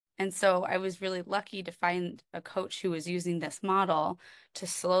And so I was really lucky to find a coach who was using this model to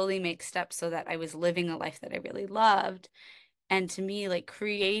slowly make steps so that I was living a life that I really loved. And to me, like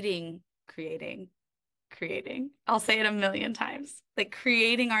creating, I'll say it a million times, like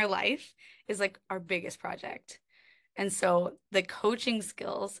creating our life is like our biggest project. And so the coaching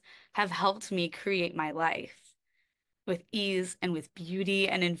skills have helped me create my life with ease and with beauty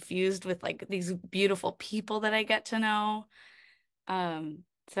and infused with like these beautiful people that I get to know.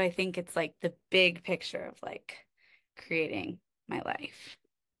 So I think it's like the big picture of like creating my life.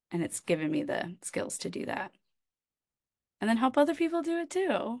 And it's given me the skills to do that. And then help other people do it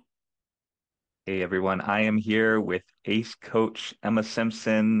too. Hey everyone, I am here with ACE coach Emma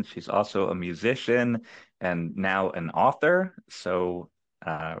Simpson. She's also a musician and now an author.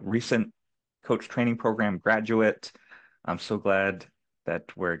 Recent coach training program graduate. I'm so glad that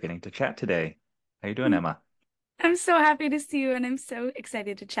we're getting to chat today. How you doing, Emma? I'm so happy to see you and I'm so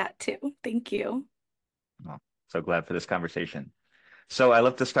excited to chat too. Thank you. Oh, so glad for this conversation. So I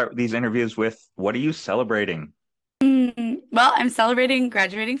love to start these interviews with, what are you celebrating? Well, I'm celebrating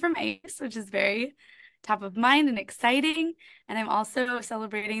graduating from ACE, which is very top of mind and exciting. And I'm also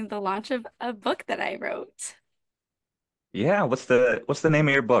celebrating the launch of a book that I wrote. Yeah, what's the name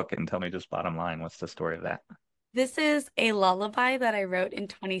of your book? And tell me just bottom line, what's the story of that? This is a lullaby that I wrote in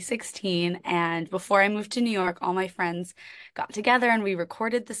 2016. And before I moved to New York, all my friends got together and we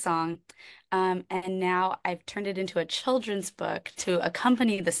recorded the song. And now I've turned it into a children's book to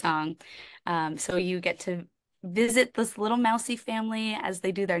accompany the song. So you get to visit this little mousy family as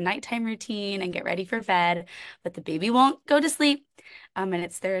they do their nighttime routine and get ready for bed, but the baby won't go to sleep. And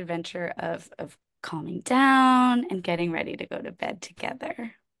it's their adventure of calming down and getting ready to go to bed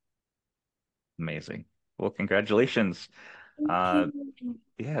together. Amazing. Well, congratulations. Thank Uh, you.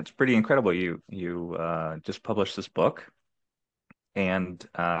 yeah, it's pretty incredible. You just published this book and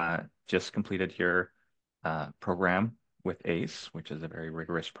just completed your program with ACE, which is a very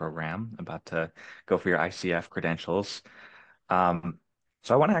rigorous program, about to go for your ICF credentials. Um,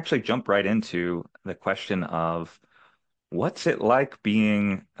 so I want to actually jump right into the question of, what's it like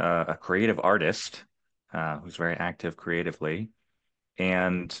being a creative artist who's very active creatively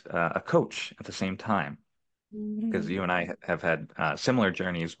and a coach at the same time? Because Mhm. you and I have had similar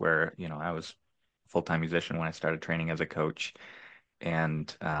journeys where, I was a full-time musician when I started training as a coach.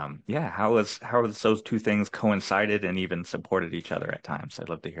 And yeah, how has those two things coincided and even supported each other at times? I'd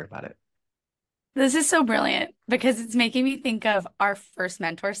love to hear about it. This is so brilliant because it's making me think of our first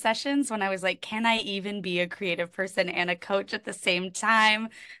mentor sessions when I was like, can I even be a creative person and a coach at the same time?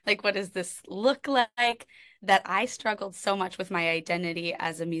 Like, what does this look like? That I struggled so much with my identity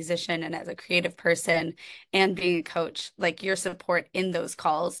as a musician and as a creative person and being a coach. Like, your support in those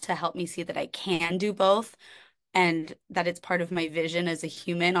calls to help me see that I can do both and that it's part of my vision as a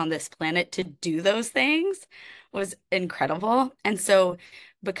human on this planet to do those things was incredible. And so,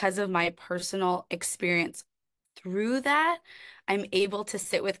 because of my personal experience through that, I'm able to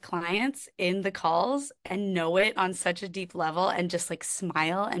sit with clients in the calls and know it on such a deep level and just like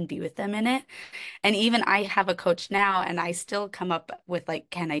smile and be with them in it. And even I have a coach now, and I still come up with like,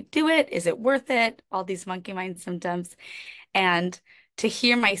 can I do it? Is it worth it? All these monkey mind symptoms. And to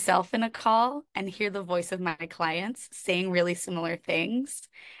hear myself in a call and hear the voice of my clients saying really similar things,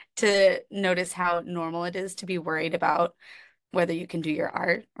 to notice how normal it is to be worried about whether you can do your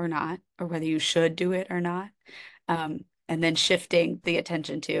art or not, or whether you should do it or not. And then shifting the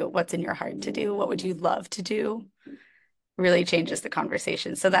attention to what's in your heart to do, what would you love to do, really changes the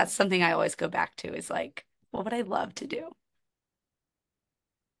conversation. So that's something I always go back to is like, what would I love to do?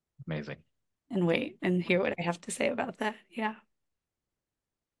 Amazing. And wait and hear what I have to say about that. Yeah.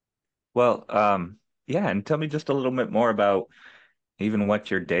 Well, yeah, and tell me just a little bit more about even what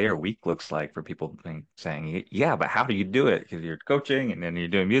your day or week looks like for people saying, yeah, but how do you do it? Because you're coaching and then you're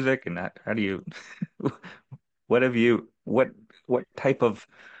doing music, and how do you, what have you, what type of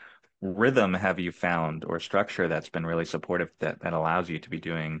rhythm have you found or structure that's been really supportive that allows you to be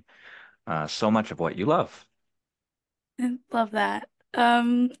doing so much of what you love? I love that.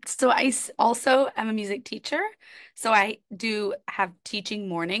 So also am a music teacher. So I do have teaching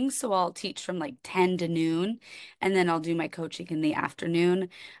mornings. So I'll teach from like 10 to noon, and then I'll do my coaching in the afternoon.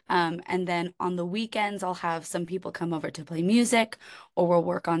 And then on the weekends, I'll have some people come over to play music or we'll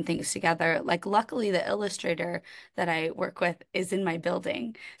work on things together. Like luckily, the illustrator that I work with is in my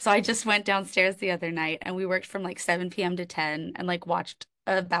building. So I just went downstairs the other night and we worked from like 7 p.m. to 10 and like watched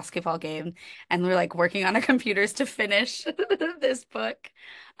a basketball game and we're like working on our computers to finish this book.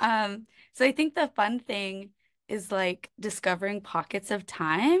 So I think the fun thing is like discovering pockets of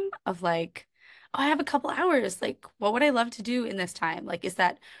time of like, oh, I have a couple hours. Like, what would I love to do in this time? Like, is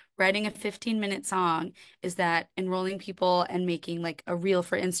that writing a 15-minute song? Is that enrolling people and making like a reel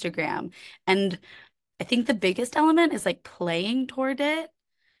for Instagram? And I think the biggest element is like playing toward it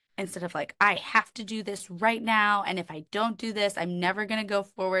instead of like, I have to do this right now. And if I don't do this, I'm never going to go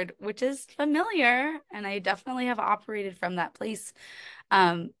forward, which is familiar. And I definitely have operated from that place.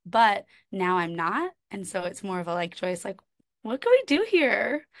 But now I'm not. And so it's more of a like choice, like, what could we do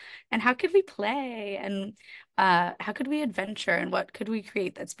here? And how could we play? And how could we adventure? And what could we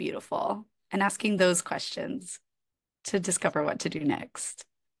create that's beautiful? And asking those questions to discover what to do next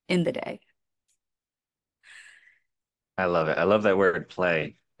in the day. I love it. I love that word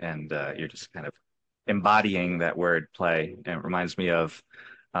play. And you're just kind of embodying that word play. And it reminds me of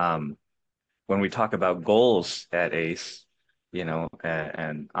um, when we talk about goals at ACE,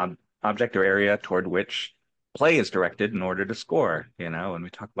 an object or area toward which play is directed in order to score, and we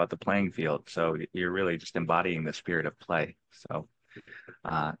talk about the playing field. So you're really just embodying the spirit of play. So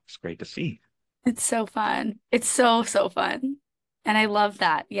it's great to see. It's so fun. It's so, so fun. And I love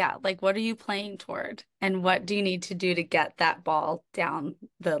that. Yeah. Like, what are you playing toward? And what do you need to do to get that ball down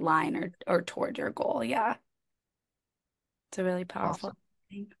the line or toward your goal? Yeah. It's a really powerful Awesome.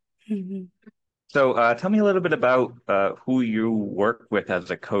 thing. Mhm. So tell me a little bit about who you work with as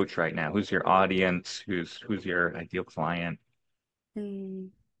a coach right now. Who's your audience? Who's your ideal client? Mm.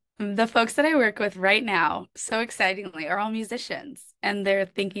 The folks that I work with right now, so excitingly, are all musicians, and they're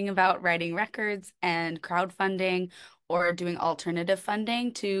thinking about writing records and crowdfunding or doing alternative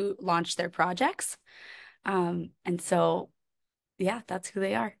funding to launch their projects. And so, yeah, that's who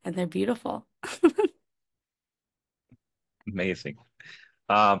they are, and they're beautiful. Amazing.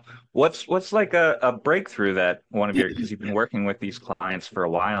 Um, what's like a breakthrough that one of your, because you've been working with these clients for a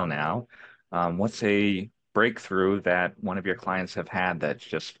while now, what's a breakthrough that one of your clients have had that's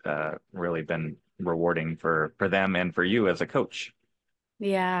just really been rewarding for them and for you as a coach?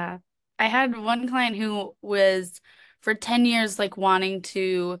 Yeah. I had one client who was for 10 years like wanting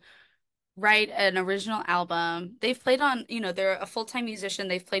to write an original album. They've played on, they're a full-time musician.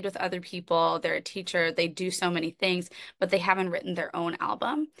 They've played with other people. They're a teacher. They do so many things, but they haven't written their own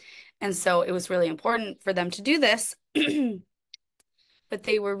album. And so it was really important for them to do this, but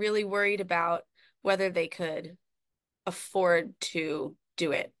they were really worried about whether they could afford to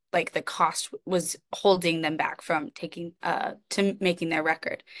do it. Like the cost was holding them back from taking to making their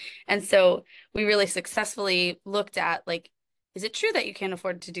record. And so we really successfully looked at like, is it true that you can't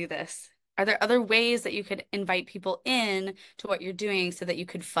afford to do this? Are there other ways that you could invite people in to what you're doing so that you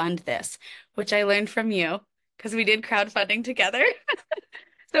could fund this? Which I learned from you because we did crowdfunding together.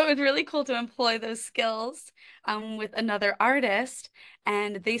 So it was really cool to employ those skills with another artist,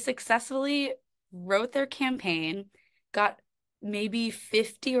 and they successfully wrote their campaign, got maybe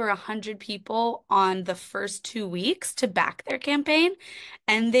 50 or 100 people on the first 2 weeks to back their campaign,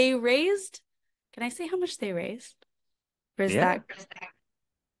 and they raised, can I say how much they raised? Or is Yeah, that,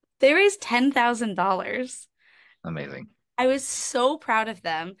 they raised $10,000. amazing. I was so proud of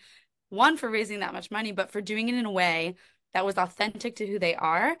them, one, for raising that much money, but for doing it in a way that was authentic to who they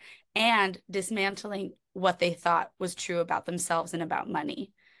are and dismantling what they thought was true about themselves and about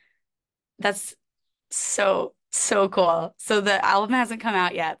money. That's so, so cool. So the album hasn't come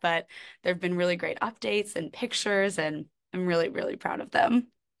out yet, but there have been really great updates and pictures, and I'm really, really proud of them.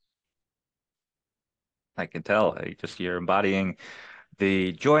 I can tell. You're embodying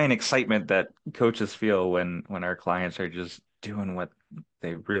the joy and excitement that coaches feel when our clients are just doing what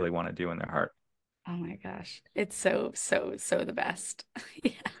they really want to do in their heart. Oh my gosh. It's so, so, so the best.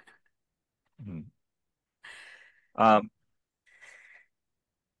 Yeah. Mhm. Um,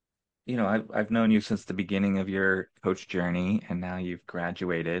 I've known you since the beginning of your coach journey, and now you've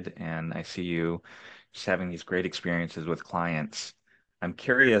graduated, and I see you just having these great experiences with clients. I'm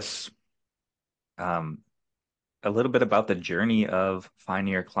curious, um, a little bit about the journey of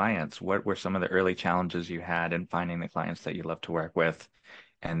finding your clients. What were some of the early challenges you had in finding the clients that you love to work with?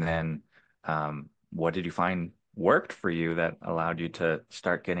 And then, what did you find worked for you that allowed you to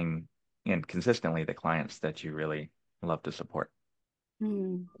start getting in consistently the clients that you really love to support?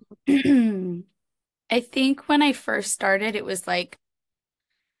 Hmm. I think when I first started, it was like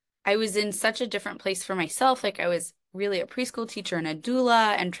I was in such a different place for myself. Like I was really a preschool teacher and a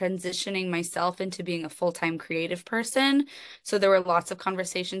doula and transitioning myself into being a full-time creative person. So there were lots of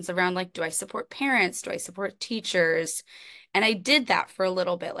conversations around like, do I support parents? Do I support teachers? And I did that for a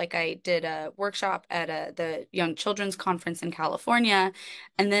little bit. Like I did a workshop at the Young Children's Conference in California.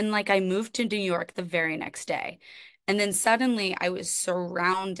 And then like I moved to New York the very next day. And then suddenly I was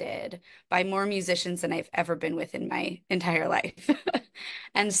surrounded by more musicians than I've ever been with in my entire life.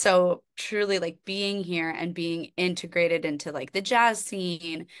 And so truly like being here and being integrated into like the jazz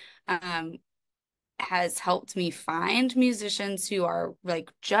scene, um, has helped me find musicians who are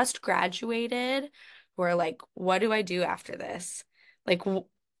like just graduated, who are like, what do I do after this? Like,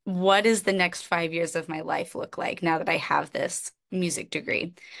 what does the next 5 years of my life look like now that I have this music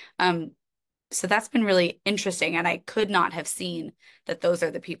degree? Um, so that's been really interesting, and I could not have seen that those are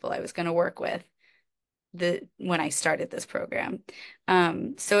the people I was going to work with the when I started this program.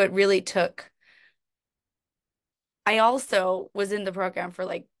 So it really took. I also was in the program for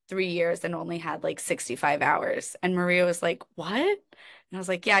like 3 years and only had like 65 hours. And Maria was like, "What?" And I was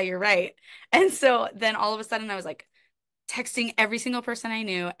like, "Yeah, you're right." And so then all of a sudden I was like texting every single person I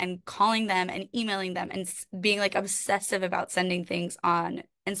knew and calling them and emailing them and being like obsessive about sending things on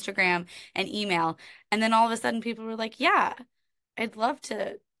Instagram and email. And then all of a sudden people were like, "Yeah, I'd love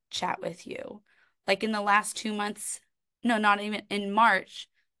to chat with you." Like in the last 2 months, no, not even in March.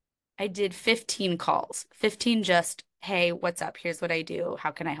 I did 15 calls, 15 just, hey, what's up? Here's what I do.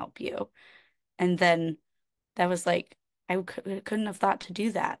 How can I help you? And then that was like, couldn't have thought to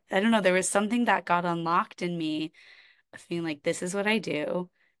do that. I don't know. There was something that got unlocked in me of feeling like this is what I do,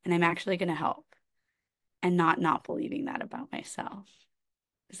 and I'm actually going to help, and not believing that about myself.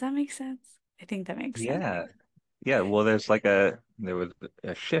 Does that make sense? I think that makes sense. Yeah. Yeah. Well, there was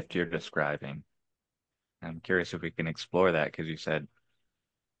a shift you're describing. I'm curious if we can explore that because you said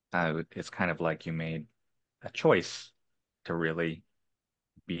it's kind of like you made a choice to really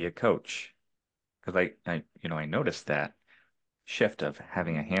be a coach. Because I noticed that shift of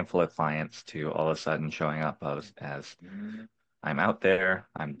having a handful of clients to all of a sudden showing up as I'm out there,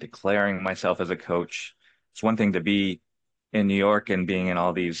 I'm declaring myself as a coach. It's one thing to be in New York and being in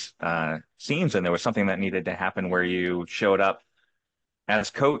all these scenes, and there was something that needed to happen where you showed up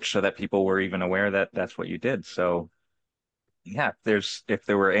as coach so that people were even aware that that's what you did. So yeah, if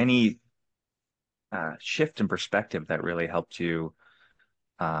there were any shift in perspective that really helped you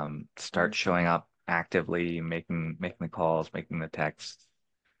start showing up actively, making the calls, making the texts.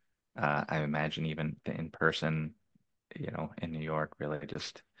 I imagine even in person, in New York, really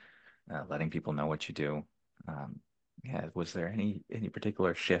just letting people know what you do. Um, yeah, was there any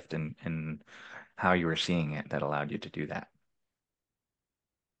particular shift in how you were seeing it that allowed you to do that?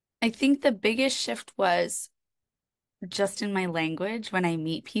 I think the biggest shift was just in my language when I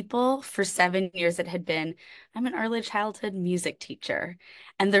meet people. For 7 years, it had been, I'm an early childhood music teacher.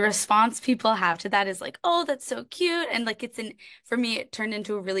 And the response people have to that is like, oh, that's so cute. And like, for me, it turned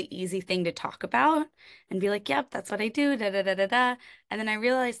into a really easy thing to talk about and be like, yep, that's what I do, da da da da da. And then I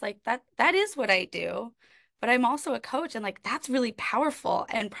realized like that is what I do. But I'm also a coach, and like that's really powerful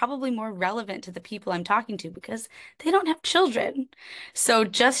and probably more relevant to the people I'm talking to because they don't have children. So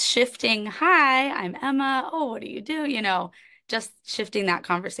just shifting, hi, I'm Emma. Oh, what do you do? Just shifting that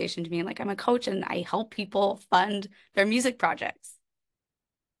conversation to being like, I'm a coach and I help people fund their music projects.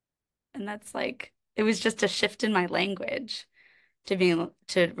 And that's like, it was just a shift in my language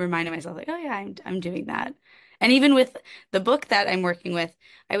to remind myself like, oh yeah, I'm doing that. And even with the book that I'm working with,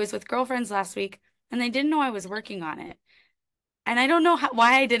 I was with girlfriends last week and they didn't know I was working on it. And I don't know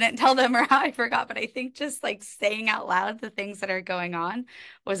why I didn't tell them or how I forgot, but I think just like saying out loud the things that are going on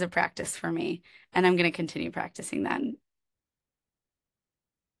was a practice for me. And I'm going to continue practicing that.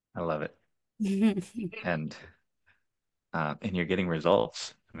 I love it, and you're getting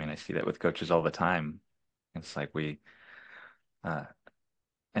results. I mean, I see that with coaches all the time. It's like we uh,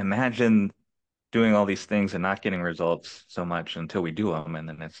 imagine doing all these things and not getting results so much until we do them, and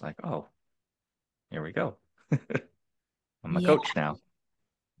then it's like, oh, here we go. I'm a Yeah. coach now.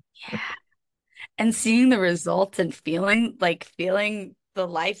 And seeing the results and feeling the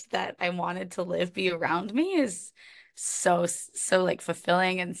life that I wanted to live be around me is so like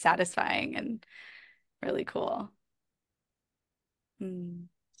fulfilling and satisfying and really cool. Mm.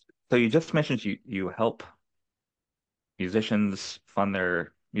 So you just mentioned you help musicians fund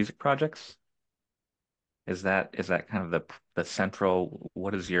their music projects. Is that kind of the central,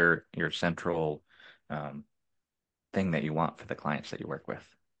 what is your central um, thing that you want for the clients that you work with?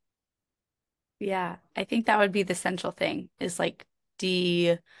 Yeah, I think that would be the central thing is like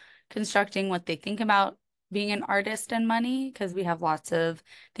deconstructing what they think about being an artist and money, because we have lots of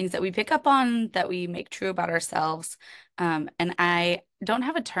things that we pick up on that we make true about ourselves. And I don't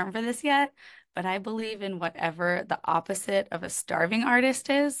have a term for this yet, but I believe in whatever the opposite of a starving artist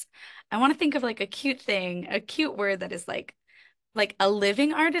is. I want to think of like a cute thing, a cute word that is like a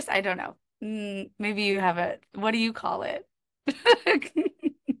living artist. I don't know. Maybe you have what do you call it?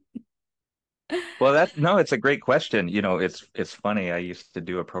 Well, that no, it's a great question. It's funny. I used to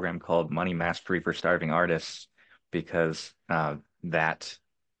do a program called Money Mastery for Starving Artists because that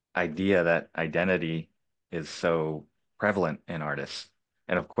idea, that identity is so prevalent in artists.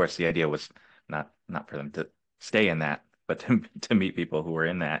 And of course, the idea was not for them to stay in that, but to meet people who were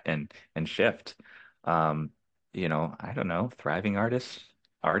in that and shift. Um, I don't know, thriving artists,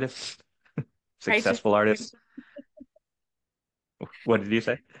 I just successful artists. What did you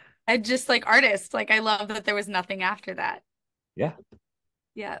say? I just like artists. Like I love that there was nothing after that. Yeah.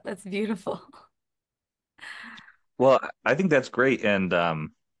 Yeah, that's beautiful. Well, I think that's great. And I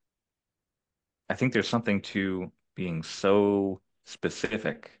think there's something to being so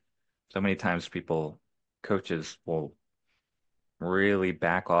specific. So many times coaches will really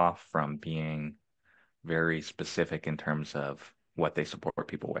back off from being very specific in terms of what they support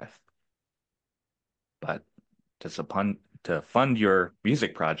people with. But to fund your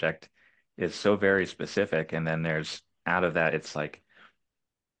music project is so very specific. And then there's out of that, it's like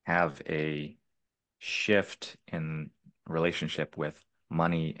have a shift in relationship with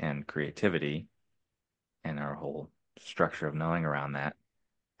money and creativity and our whole structure of knowing around that,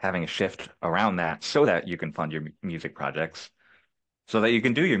 having a shift around that so that you can fund your music projects, so that you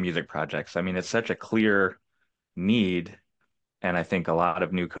can do your music projects. I mean, it's such a clear need. And I think a lot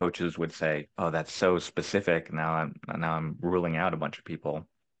of new coaches would say, "Oh, that's so specific. Now I'm ruling out a bunch of people."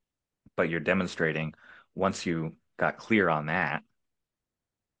 But you're demonstrating once you got clear on that,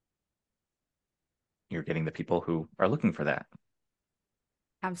 you're getting the people who are looking for that.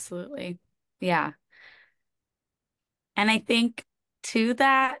 Absolutely. Yeah. And I think to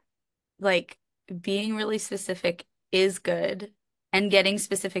that, like being really specific is good, and getting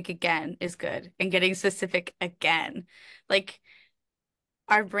specific again is good, and getting specific again. Like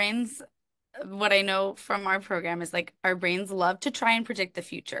our brains, what I know from our program is like our brains love to try and predict the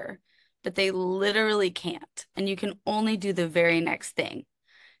future, but they literally can't. And you can only do the very next thing.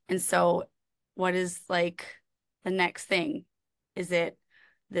 And so, what is like the next thing? Is it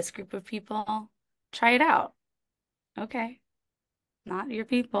this group of people? Try it out. Okay, not your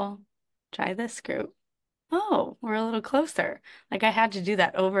people. Try this group. Oh, we're a little closer. Like I had to do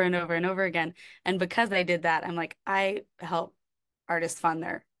that over and over and over again. And because I did that, I'm like, I help artists fund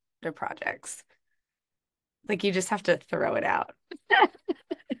their projects. Like you just have to throw it out.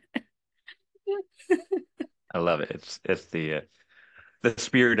 I love it. It's the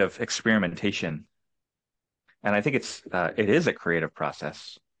spirit of experimentation, and I think it is a creative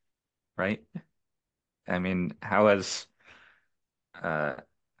process, right? I mean, uh,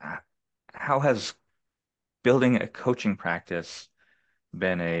 how has building a coaching practice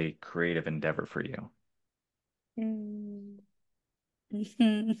been a creative endeavor for you? Mm.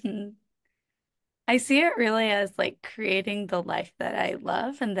 I see it really as like creating the life that I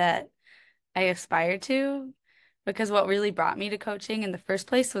love and that I aspire to. Because what really brought me to coaching in the first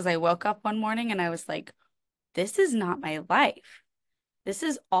place was I woke up one morning and I was like, this is not my life. This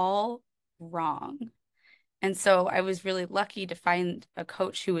is all wrong. And so I was really lucky to find a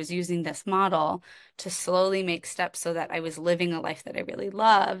coach who was using this model to slowly make steps so that I was living a life that I really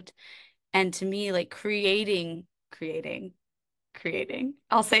loved. And to me, like creating.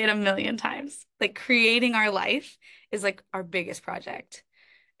 I'll say it a million times. Like creating our life is like our biggest project.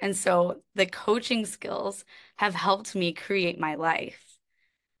 And so the coaching skills have helped me create my life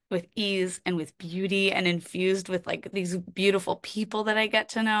with ease and with beauty and infused with like these beautiful people that I get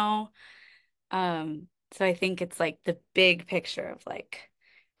to know. So I think it's like the big picture of like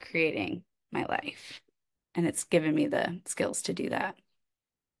creating my life. And it's given me the skills to do that.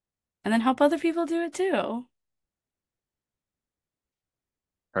 And then help other people do it too.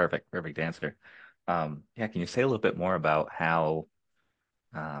 Perfect, perfect answer. Yeah, can you say a little bit more about how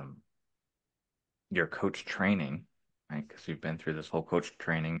um, your coach training, right? Because you've been through this whole coach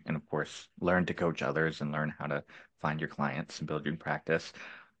training and, of course, learn to coach others and learn how to find your clients and build your practice.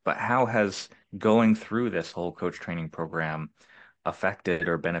 But how has going through this whole coach training program affected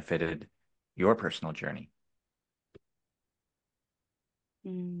or benefited your personal journey?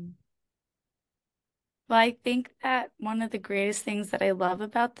 Mm. Well, I think that one of the greatest things that I love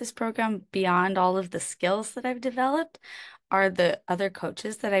about this program, beyond all of the skills that I've developed, are the other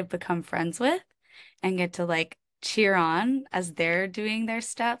coaches that I've become friends with and get to like cheer on as they're doing their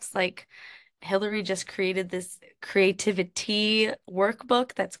steps. Like Hillary just created this creativity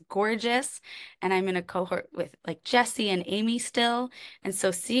workbook that's gorgeous, and I'm in a cohort with like Jesse and Amy still. And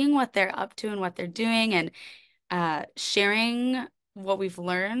so seeing what they're up to and what they're doing and sharing what we've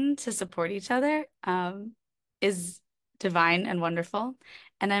learned to support each other is divine and wonderful.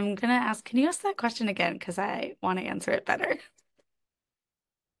 And I'm gonna ask, can you ask that question again? Because I want to answer it better.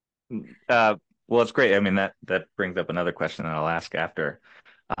 Uh, Well, it's great. I mean, that brings up another question that I'll ask after.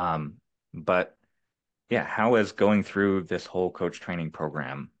 Um, but yeah, how has going through this whole coach training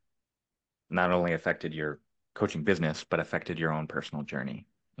program not only affected your coaching business, but affected your own personal journey?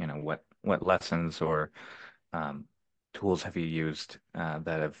 You know, what lessons or um, tools have you used that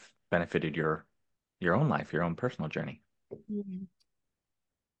have benefited your own life, your own personal journey? Mhm.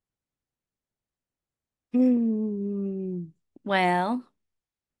 Hmm. Well,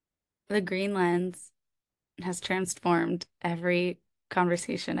 the green lens has transformed every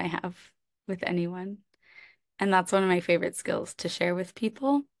conversation I have with anyone. And that's one of my favorite skills to share with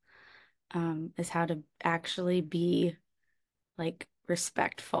people, is how to actually be like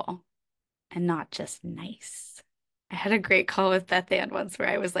respectful and not just nice. I had a great call with Beth Ann once where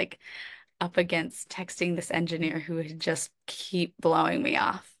I was like up against texting this engineer who would just keep blowing me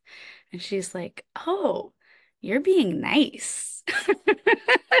off. And she's like, "Oh, you're being nice."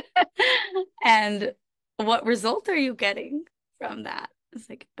 And what result are you getting from that? It's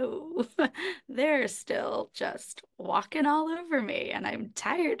like, oh, they're still just walking all over me, and I'm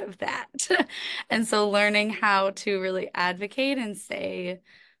tired of that. And so learning how to really advocate and say,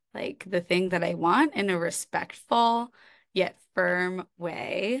 like, the thing that I want in a respectful yet firm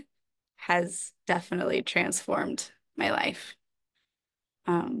way has definitely transformed my life.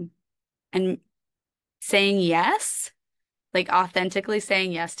 Um, and saying yes, like authentically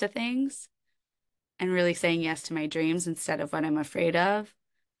saying yes to things and really saying yes to my dreams instead of what I'm afraid of.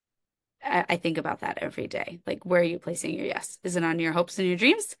 I think about that every day. Like, where are you placing your yes? Is it on your hopes and your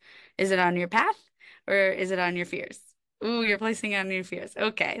dreams? Is it on your path? Or is it on your fears? Ooh, you're placing it on your fears.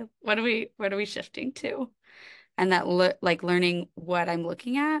 Okay. What are we shifting to? And that like learning what I'm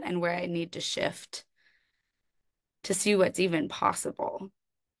looking at and where I need to shift to see what's even possible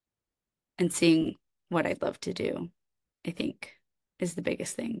and seeing what I'd love to do, I think is the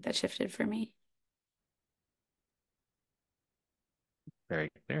biggest thing that shifted for me. Very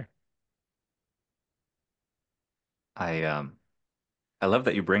clear. I um I love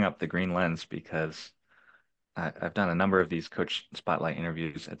that you bring up the green lens because I've done a number of these coach spotlight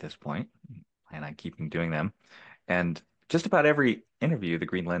interviews at this point, and I keep doing them. And just about every interview, the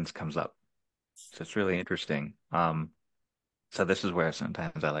green lens comes up. So it's really interesting. So this is where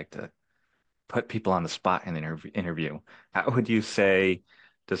sometimes I like to put people on the spot in the interview. How would you say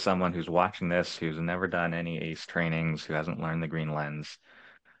to someone who's watching this, who's never done any ACE trainings, who hasn't learned the green lens,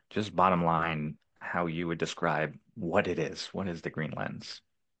 just bottom line, how you would describe what it is? What is the green lens?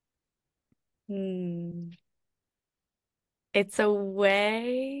 Hmm. It's a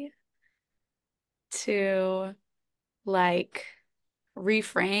way to like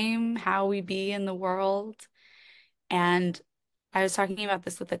reframe how we be in the world. And I was talking about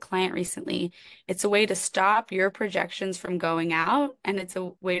this with a client recently. It's a way to stop your projections from going out, and it's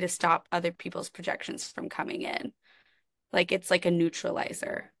a way to stop other people's projections from coming in. Like it's like a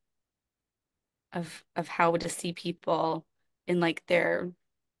neutralizer of how to see people in like their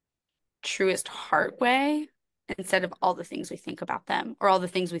truest heart way instead of all the things we think about them or all the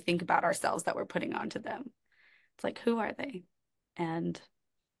things we think about ourselves that we're putting onto them. It's like, who are they? And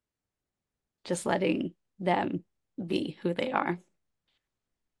just letting them be who they are.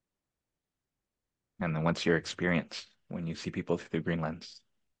 And then what's your experience when you see people through the green lens?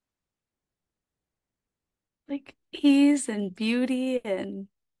 Like ease and beauty and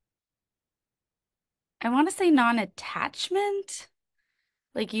I want to say non-attachment.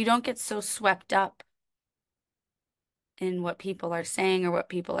 Like you don't get so swept up in what people are saying or what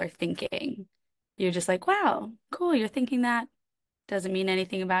people are thinking. You're just like, wow, cool, you're thinking that. Doesn't mean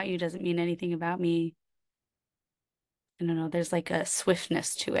anything about you, doesn't mean anything about me. I don't know, there's like a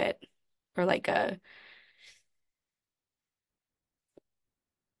swiftness to it or like a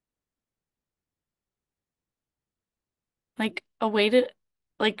way to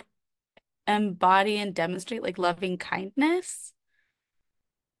like embody and demonstrate like loving kindness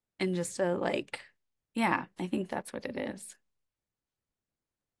and just a like yeah, I think that's what it is.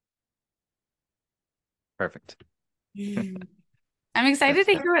 Perfect. Mm. I'm excited That's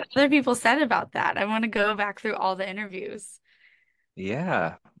to it. hear what other people said about that. I want to go back through all the interviews.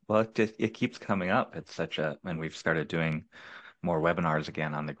 Yeah. Well, it keeps coming up. It's such a, and we've started doing more webinars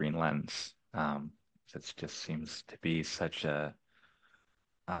again on the green lens. It just seems to be such um,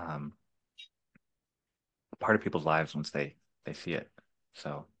 a part of people's lives once they see it.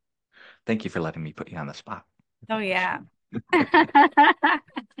 So thank you for letting me put you on the spot with Oh that question. yeah.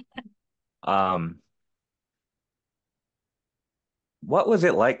 Um, what was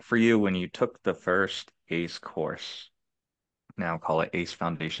it like for you when you took the first ACE course? Now call it ACE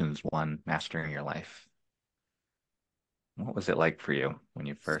Foundations 1, Mastering Your Life. What was it like for you when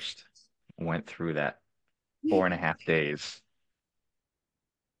you first went through that 4.5 days.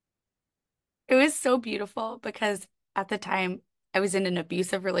 It was so beautiful because at the time I was in an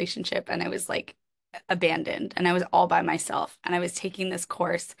abusive relationship and I was like abandoned and I was all by myself and I was taking this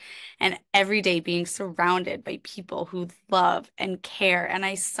course and every day being surrounded by people who love and care. And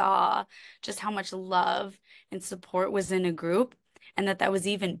I saw just how much love and support was in a group and that that was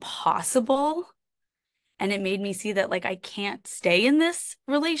even possible. And it made me see that like I can't stay in this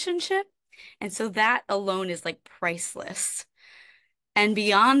relationship. And so that alone is like priceless. And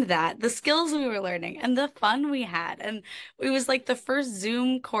beyond that, the skills we were learning and the fun we had. And it was like the first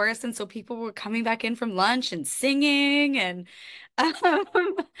Zoom course. And so people were coming back in from lunch and singing. And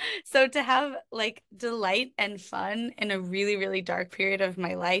um, so to have like delight and fun in a really, really dark period of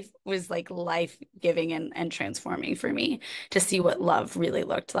my life was like life-giving and transforming for me to see what love really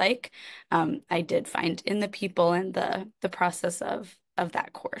looked like. I did find in the people and the process of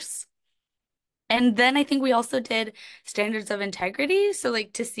that course. And then I think we also did standards of integrity. So,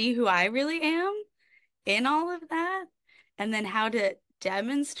 like, to see who I really am in all of that, and then how to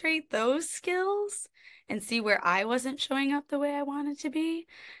demonstrate those skills and see where I wasn't showing up the way I wanted to be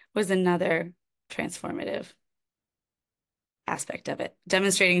was another transformative aspect of it.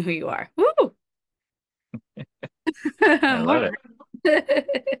 Demonstrating who you are. Woo! I love More.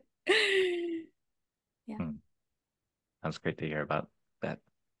 it. Yeah. Hmm. That's great to hear about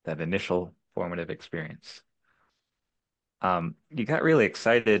that initial formative experience. You got really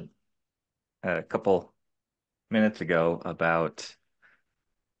excited a couple minutes ago about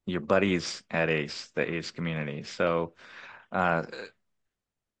your buddies at ACE, the ACE community. So, uh,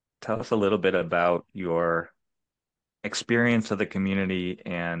 tell us a little bit about your experience of the community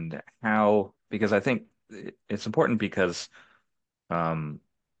and how, because I think it's important because um,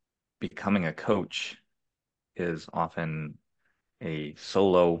 becoming a coach is often a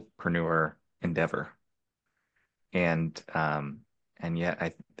solopreneur endeavor. And yet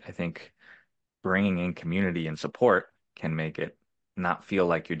I think bringing in community and support can make it not feel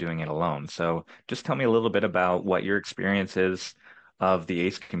like you're doing it alone. So just tell me a little bit about what your experience is of the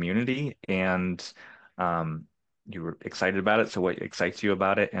ACE community and um, you were excited about it. So what excites you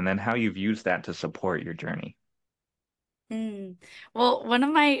about it, and then how you've used that to support your journey. Mm. Well, one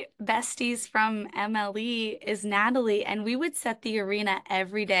of my besties from MLE is Natalie, and we would set the arena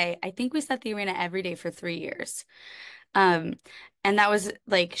every day. I think we set the arena every day for 3 years. Um, and that was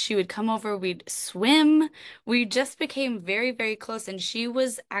like she would come over, we'd swim. We just became very, very close. And she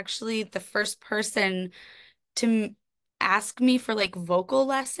was actually the first person to ask me for like vocal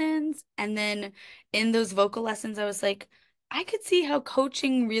lessons. And then in those vocal lessons, I was like, I could see how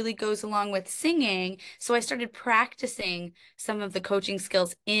coaching really goes along with singing. So I started practicing some of the coaching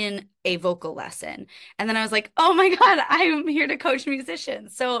skills in a vocal lesson. And then I was like, oh my God, I'm here to coach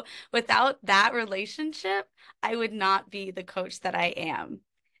musicians. So without that relationship, I would not be the coach that I am.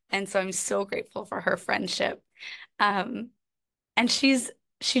 And so I'm so grateful for her friendship. Um, and she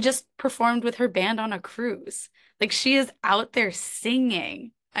just performed with her band on a cruise. Like she is out there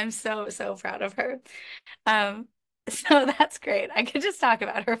singing. I'm so, so proud of her. Um, so that's great. I could just talk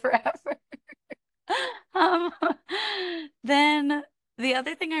about her forever. Um, then the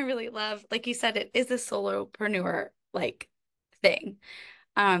other thing I really love, like you said, it is a solopreneur like thing.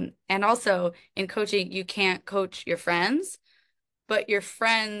 And also in coaching, you can't coach your friends, but your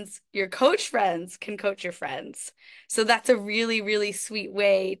friends, your coach friends can coach your friends. So that's a really, really sweet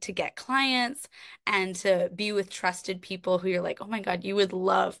way to get clients and to be with trusted people who you're like, oh my God, you would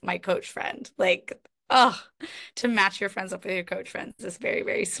love my coach friend. Like, oh, to match your friends up with your coach friends is very,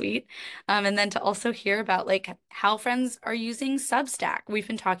 very sweet. And then to also hear about like how friends are using Substack. We've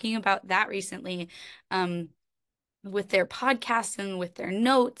been talking about that recently. With their podcasts and with their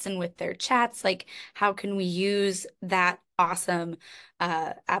notes and with their chats, like how can we use that awesome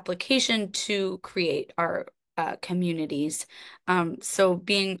application to create our communities? So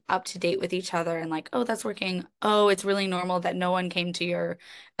being up to date with each other and like, oh, that's working. Oh, it's really normal that no one came to your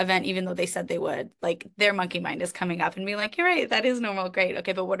event, even though they said they would. Like their monkey mind is coming up and being like, you're right, that is normal. Great.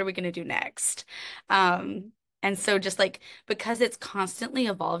 Okay, but what are we going to do next? And so just like because it's constantly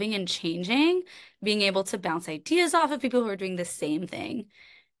evolving and changing, being able to bounce ideas off of people who are doing the same thing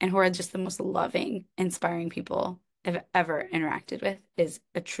and who are just the most loving, inspiring people I've ever interacted with is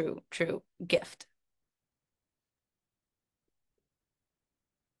a true, true gift.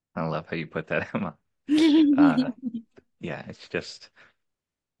 I love how you put that, Emma. Uh, yeah, it's just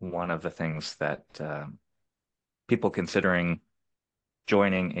one of the things that people considering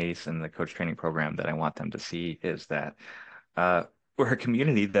joining ACE in the coach training program that I want them to see is that uh, we're a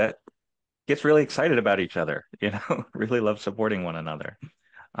community that gets really excited about each other, really love supporting one another.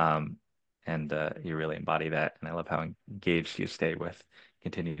 Um, and you really embody that. And I love how engaged you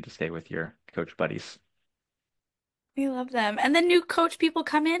continue to stay with your coach buddies. We love them. And then new coach people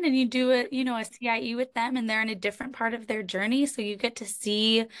come in and you do a CIE with them and they're in a different part of their journey. So you get to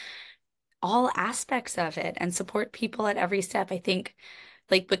see all aspects of it and support people at every step. I think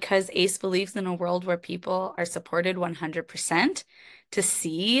like because ACE believes in a world where people are supported 100%, to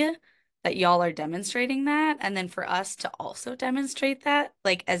see that y'all are demonstrating that and then for us to also demonstrate that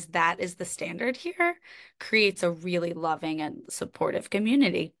like as that is the standard here creates a really loving and supportive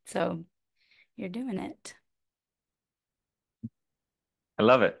community. So you're doing it. I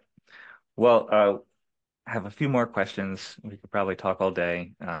love it. Well, I have a few more questions. We could probably talk all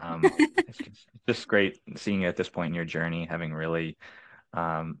day. It's just great seeing you at this point in your journey, having really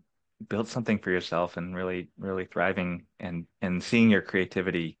um, built something for yourself and really, really thriving and seeing your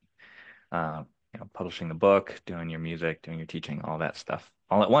creativity, uh, publishing the book, doing your music, doing your teaching, all that stuff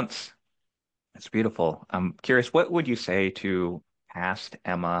all at once. It's beautiful. I'm curious, what would you say to past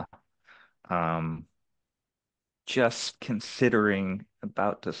Emma, um, just considering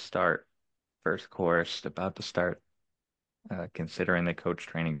about to start first course, about to start considering the coach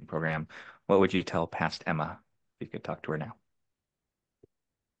training program, what would you tell past Emma if you could talk to her now?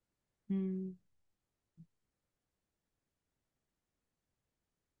 Mm.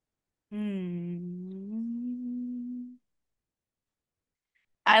 Hmm.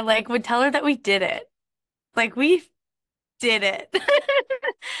 I like would tell her that we did it. Like we did it.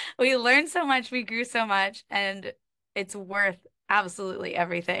 We learned so much, we grew so much, and it's worth absolutely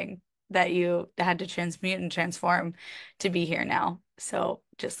everything that you had to transmute and transform to be here now. So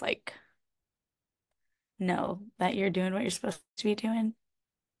just like know that you're doing what you're supposed to be doing.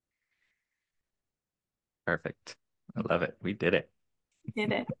 Perfect. I love it. We did it. You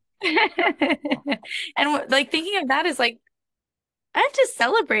did it. And like thinking of that is like I have to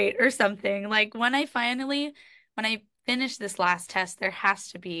celebrate or something. Like when I finish this last test, there has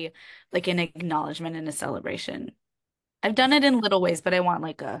to be like an acknowledgement and a celebration. I've done it in little ways, but I want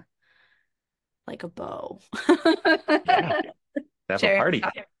like a bow. Yeah. Have a Cherry on party.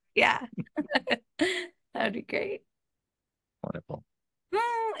 top. Yeah. That would be great. Wonderful.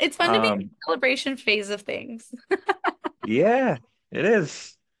 It's fun to be in Um, the celebration phase of things. yeah, it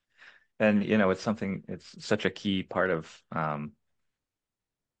is. And it's such a key part of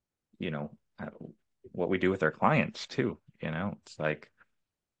you know, uh, what we do with our clients too. It's like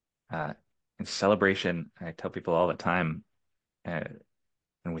uh in celebration, I tell people all the time, uh,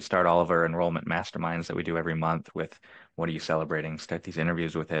 and we start all of our enrollment masterminds that we do every month with what are you celebrating? Start these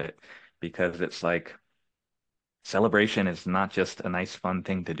interviews with it because it's like celebration is not just a nice, fun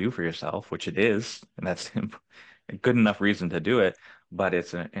thing to do for yourself, which it is, and that's a good enough reason to do it, but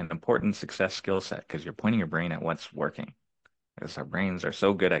it's an important success skill set because you're pointing your brain at what's working. Because our brains are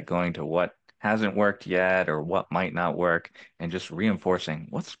so good at going to what hasn't worked yet or what might not work and just reinforcing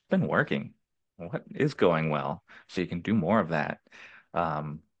what's been working, what is going well, so you can do more of that.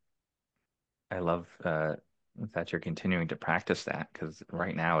 Um, I love that you're continuing to practice that because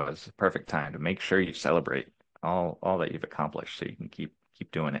right now is the perfect time to make sure you celebrate all that you've accomplished so you can keep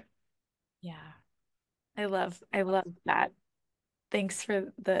doing it. Yeah. I love that. Thanks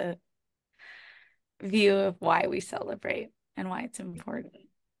for the view of why we celebrate and why it's important.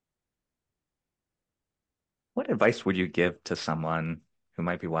 What advice would you give to someone who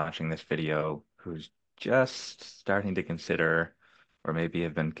might be watching this video who's just starting to consider, or maybe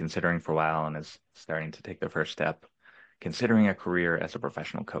have been considering for a while and is starting to take the first step, considering a career as a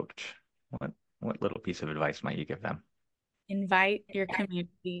professional coach? What little piece of advice might you give them? Invite your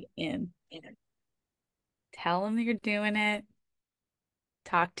community in. Tell them you're doing it.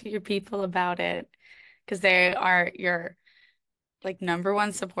 Talk to your people about it because they are your like number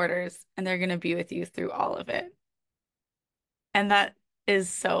one supporters and they're going to be with you through all of it. And that is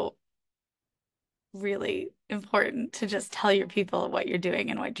so really important to just tell your people what you're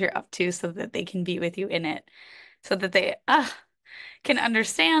doing and what you're up to so that they can be with you in it, so that they can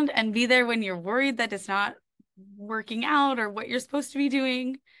understand and be there when you're worried that it's not working out or what you're supposed to be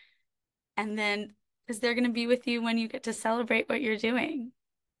doing. And then because they're going to be with you when you get to celebrate what you're doing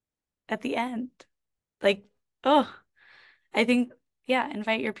at the end. Like, oh, I think, yeah,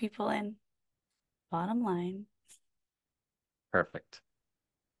 invite your people in. Bottom line. Perfect.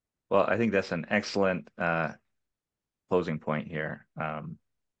 Well, I think that's an excellent closing point here,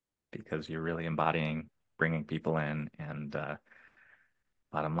 because you're really embodying bringing people in. And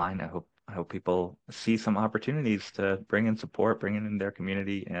bottom line, I hope people see some opportunities to bring in support, bring in their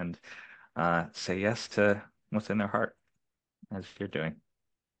community, and say yes to what's in their heart, as you're doing.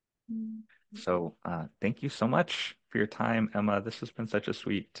 So thank you so much for your time, Emma. This has been such a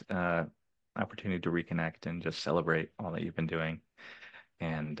sweet opportunity to reconnect and just celebrate all that you've been doing.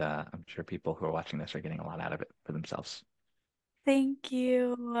 And I'm sure people who are watching this are getting a lot out of it for themselves. Thank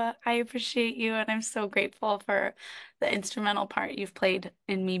you. I appreciate you, and I'm so grateful for the instrumental part you've played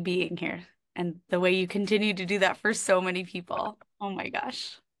in me being here and the way you continue to do that for so many people. Oh my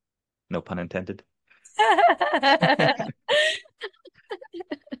gosh. No pun intended.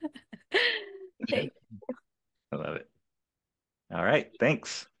 Thank I love it. All right.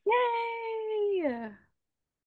 Thanks.